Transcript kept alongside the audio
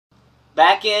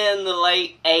Back in the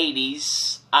late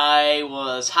 80s, I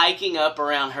was hiking up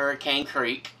around Hurricane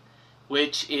Creek,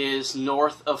 which is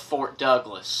north of Fort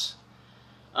Douglas.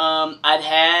 I'd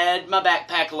had my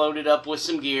backpack loaded up with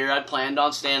some gear. I'd planned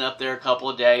on staying up there a couple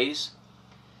of days.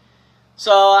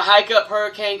 So I hike up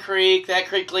Hurricane Creek, that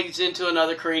creek leads into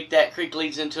another creek, that creek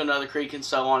leads into another creek, and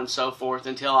so on and so forth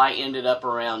until I ended up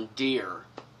around Deer.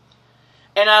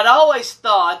 And I'd always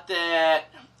thought that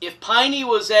if Piney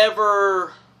was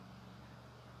ever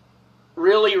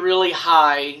really, really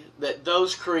high, that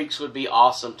those creeks would be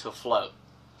awesome to float.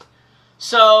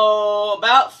 So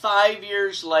about 5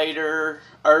 years later,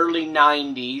 early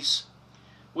 90s,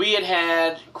 we had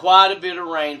had quite a bit of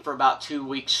rain for about 2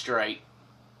 weeks straight.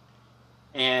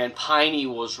 And Piney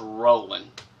was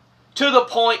rolling to the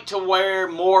point to where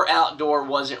More Outdoor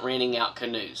wasn't renting out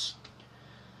canoes.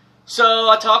 So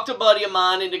I talked a buddy of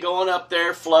mine into going up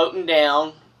there, floating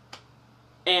down,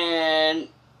 and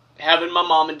having my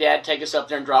mom and dad take us up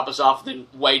there and drop us off, then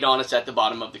wait on us at the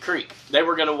bottom of the creek. They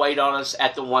were going to wait on us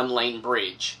at the one-lane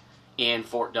bridge in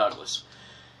Fort Douglas.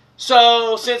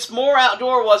 So, since More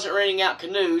Outdoor wasn't renting out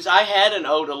canoes, I had an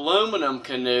old aluminum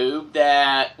canoe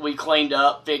that we cleaned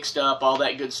up, fixed up, all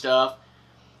that good stuff.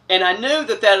 And I knew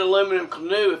that that aluminum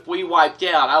canoe, if we wiped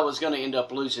out, I was going to end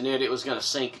up losing it. It was going to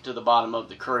sink to the bottom of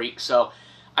the creek. So,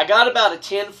 I got about a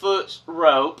 10-foot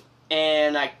rope,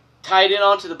 and I tied it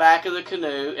onto the back of the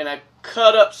canoe, and I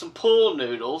cut up some pool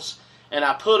noodles, and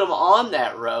I put them on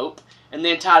that rope, and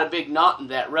then tied a big knot in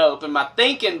that rope. And my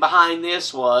thinking behind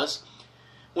this was,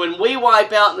 when we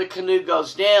wipe out and the canoe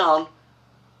goes down,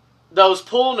 those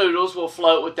pool noodles will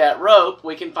float with that rope.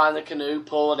 We can find the canoe,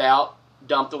 pull it out,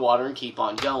 dump the water, and keep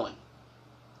on going.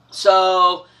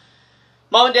 So,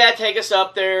 Mom and Dad take us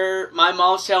up there. My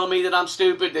mom's telling me that I'm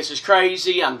stupid. This is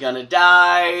crazy. I'm going to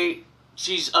die.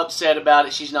 She's upset about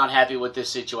it. She's not happy with this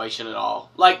situation at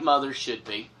all, like mothers should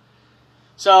be.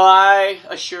 So I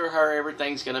assure her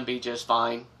everything's going to be just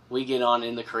fine. We get on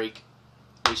in the creek.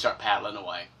 We start paddling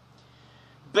away.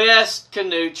 Best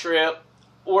canoe trip.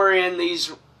 We're in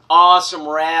these awesome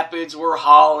rapids. We're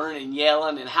hollering and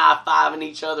yelling and high-fiving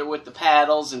each other with the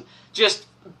paddles, and just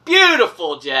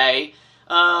beautiful day.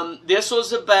 This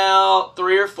was about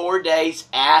 3 or 4 days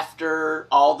after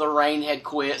all the rain had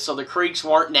quit, so the creeks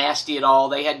weren't nasty at all.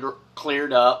 They had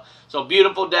cleared up. So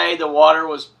beautiful day. The water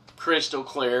was crystal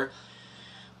clear.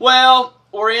 Well,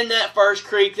 we're in that first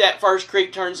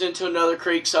creek turns into another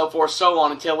creek, so forth, so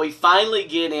on, until we finally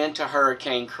get into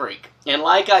Hurricane Creek. And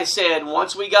like I said,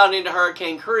 once we got into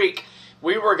Hurricane Creek,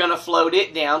 we were going to float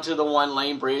it down to the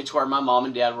one-lane bridge where my mom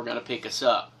and dad were going to pick us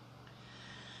up.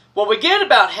 Well, we get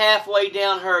about halfway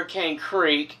down Hurricane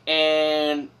Creek,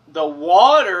 and the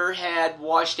water had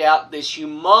washed out this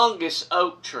humongous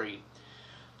oak tree.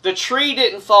 The tree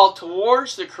didn't fall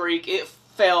towards the creek, it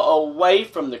fell away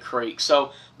from the creek.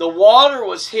 So the water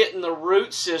was hitting the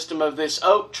root system of this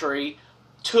oak tree,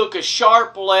 took a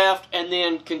sharp left, and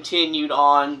then continued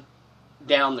on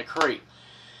down the creek.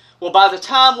 Well, by the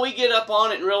time we get up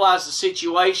on it and realize the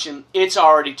situation, it's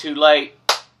already too late.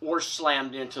 We're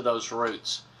slammed into those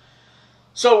roots.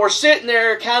 So we're sitting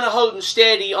there kind of holding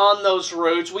steady on those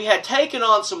roots. We had taken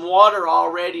on some water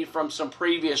already from some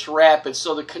previous rapids,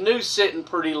 so the canoe's sitting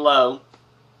pretty low.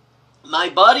 My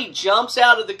buddy jumps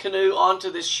out of the canoe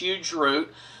onto this huge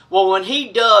root. Well, when he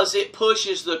does, it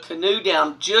pushes the canoe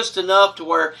down just enough to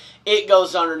where it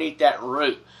goes underneath that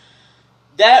root.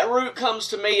 That root comes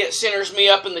to me, it centers me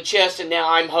up in the chest, and now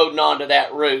I'm holding on to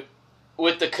that root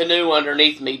with the canoe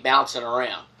underneath me bouncing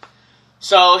around.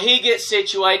 So he gets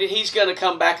situated, he's going to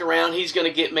come back around, he's going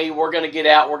to get me, we're going to get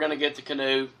out, we're going to get the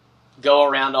canoe, go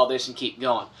around all this and keep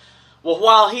going. Well,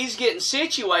 while he's getting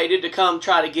situated to come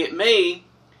try to get me,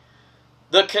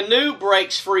 the canoe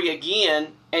breaks free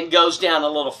again and goes down a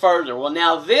little further. Well,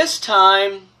 now this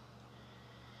time,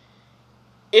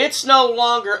 it's no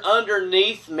longer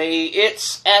underneath me,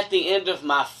 it's at the end of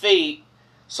my feet.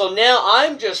 So now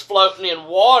I'm just floating in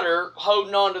water,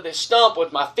 holding on to this stump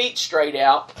with my feet straight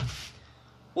out.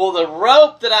 Well, the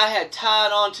rope that I had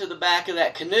tied onto the back of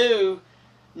that canoe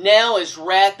now is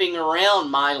wrapping around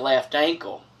my left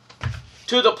ankle,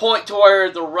 to the point to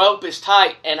where the rope is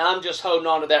tight and I'm just holding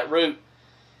on to that root.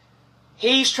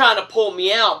 He's trying to pull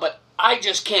me out, but I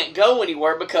just can't go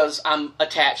anywhere because I'm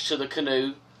attached to the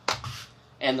canoe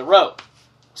and the rope.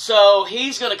 So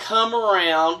he's going to come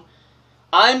around,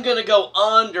 I'm going to go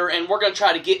under, and we're going to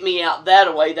try to get me out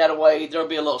that way. That way there'll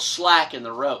be a little slack in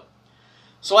the rope.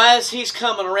 So as he's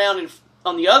coming around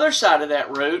on the other side of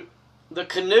that root, the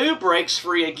canoe breaks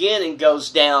free again and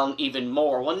goes down even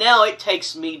more. Well, now it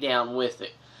takes me down with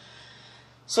it.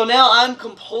 So now I'm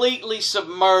completely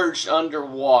submerged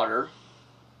underwater.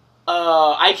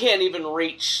 I can't even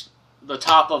reach the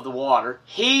top of the water.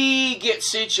 He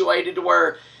gets situated to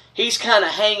where he's kind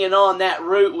of hanging on that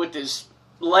root with his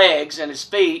legs and his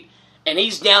feet, and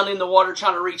he's down in the water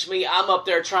trying to reach me. I'm up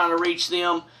there trying to reach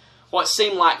them. What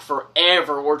seemed like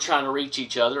forever, we're trying to reach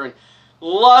each other. And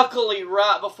luckily,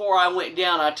 right before I went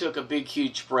down, I took a big,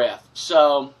 huge breath.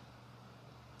 So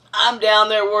I'm down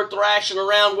there, we're thrashing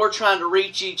around, we're trying to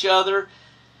reach each other.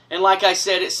 And like I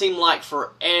said, it seemed like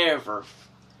forever.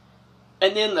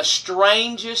 And then the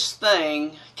strangest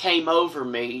thing came over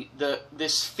me,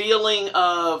 this feeling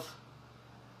of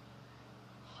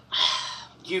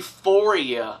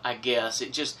euphoria, I guess.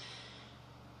 It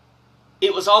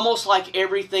was almost like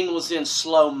everything was in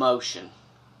slow motion.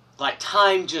 Like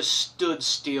time just stood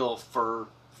still for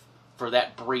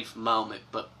that brief moment.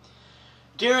 But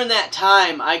during that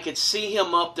time, I could see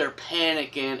him up there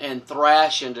panicking and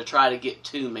thrashing to try to get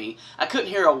to me. I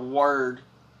couldn't hear a word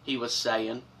he was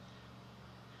saying.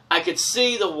 I could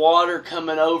see the water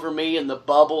coming over me and the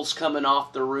bubbles coming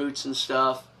off the roots and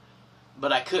stuff,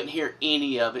 but I couldn't hear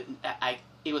any of it.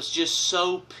 It was just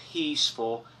so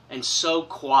peaceful and so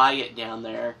quiet down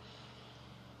there.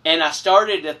 And I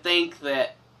started to think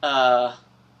that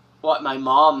what my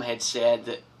mom had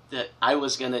said, that I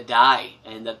was going to die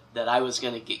and that I was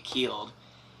going to get killed.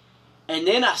 And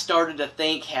then I started to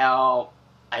think how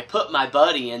I put my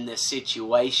buddy in this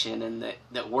situation and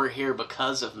that we're here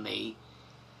because of me.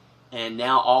 And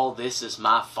now all this is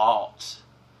my fault.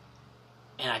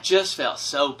 And I just felt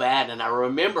so bad. And I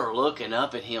remember looking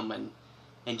up at him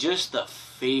and just the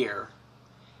fear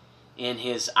in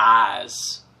his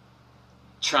eyes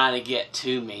trying to get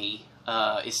to me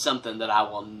is something that I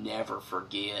will never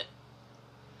forget.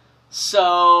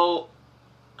 So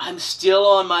I'm still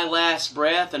on my last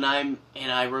breath, and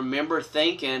I remember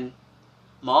thinking,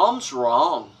 Mom's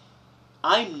wrong.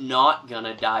 I'm not going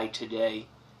to die today.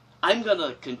 I'm going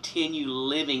to continue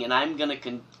living, and I'm going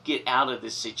to get out of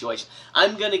this situation.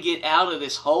 I'm going to get out of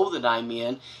this hole that I'm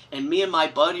in, and me and my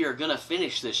buddy are going to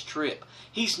finish this trip.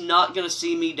 He's not going to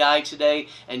see me die today,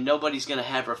 and nobody's going to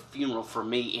have a funeral for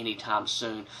me anytime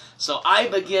soon. So I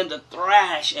begin to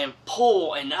thrash and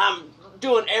pull, and I'm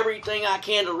doing everything I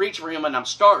can to reach for him, and I'm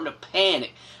starting to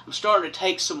panic. I'm starting to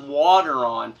take some water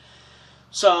on.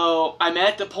 So I'm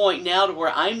at the point now to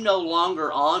where I'm no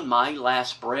longer on my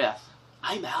last breath.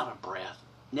 I'm out of breath.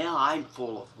 Now I'm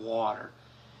full of water.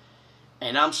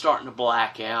 And I'm starting to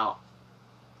black out.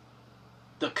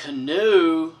 The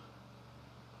canoe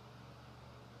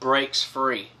breaks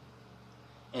free.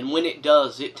 And when it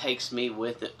does, it takes me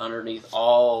with it underneath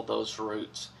all those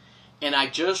roots. And I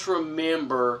just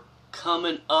remember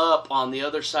coming up on the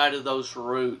other side of those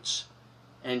roots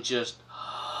and just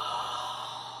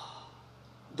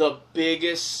the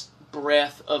biggest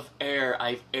breath of air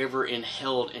I've ever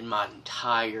inhaled in my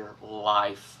entire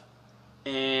life.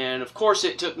 And of course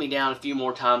it took me down a few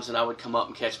more times, and I would come up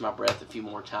and catch my breath a few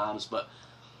more times, but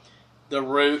the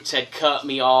roots had cut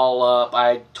me all up.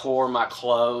 I tore my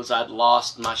clothes. I'd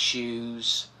lost my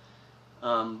shoes.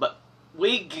 But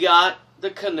we got the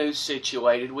canoe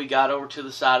situated. We got over to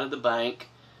the side of the bank.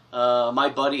 My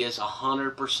buddy is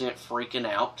 100% freaking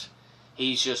out.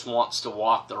 He just wants to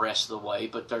walk the rest of the way,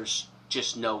 but there's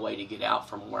just no way to get out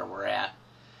from where we're at.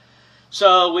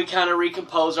 So we kind of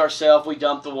recompose ourselves. We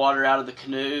dump the water out of the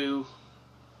canoe.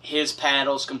 His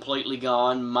paddle's completely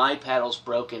gone. My paddle's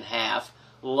broke in half.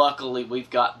 Luckily, we've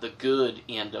got the good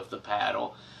end of the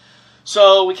paddle.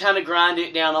 So we kind of grind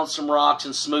it down on some rocks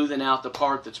and smoothing out the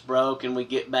part that's broke, and we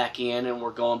get back in, and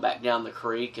we're going back down the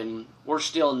creek, and we're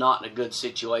still not in a good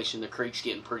situation. The creek's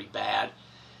getting pretty bad.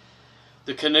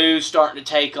 The canoe's starting to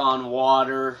take on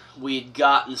water. We'd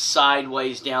gotten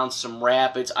sideways down some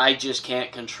rapids. I just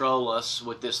can't control us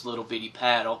with this little bitty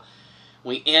paddle.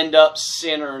 We end up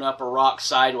centering up a rock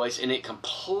sideways, and it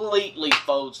completely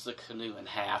folds the canoe in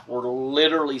half. We're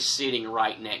literally sitting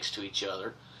right next to each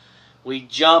other. We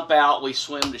jump out, we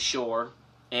swim to shore,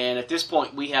 and at this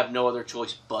point we have no other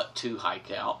choice but to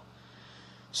hike out.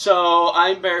 So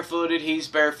I'm barefooted, he's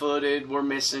barefooted, we're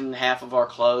missing half of our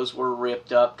clothes, we're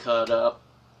ripped up, cut up.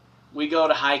 We go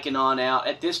to hiking on out.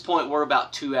 At this point we're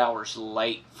about 2 hours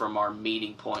late from our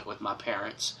meeting point with my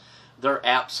parents. They're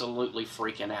absolutely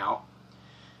freaking out.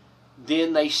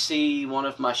 Then they see one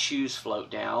of my shoes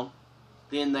float down.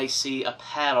 Then they see a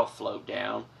paddle float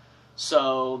down.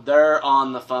 So they're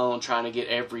on the phone trying to get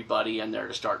everybody in there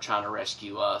to start trying to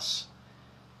rescue us.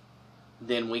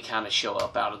 Then we kind of show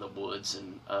up out of the woods,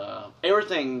 and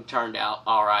everything turned out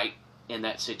all right in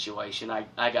that situation.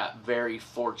 I got very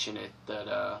fortunate that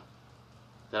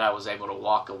I was able to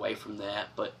walk away from that.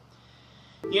 But,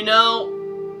 you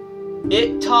know,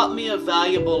 it taught me a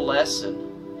valuable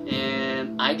lesson.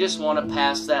 And I just want to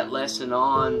pass that lesson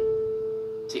on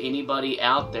to anybody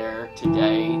out there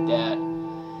today that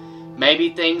maybe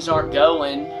things aren't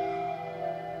going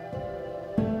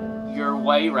your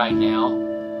way right now,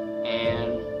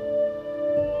 and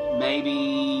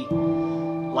maybe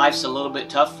life's a little bit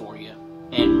tough for you,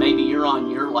 and maybe you're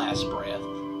on your last breath,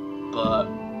 but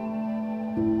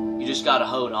you just got to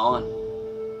hold on,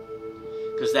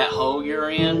 because that hole you're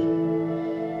in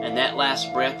and that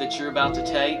last breath that you're about to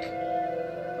take,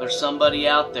 there's somebody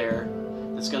out there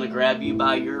that's going to grab you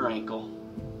by your ankle,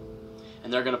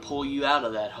 and they're going to pull you out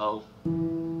of that hole.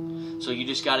 So you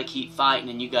just got to keep fighting,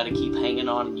 and you got to keep hanging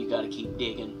on, and you got to keep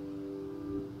digging.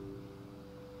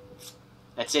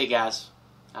 That's it, guys.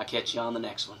 I'll catch you on the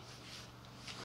next one.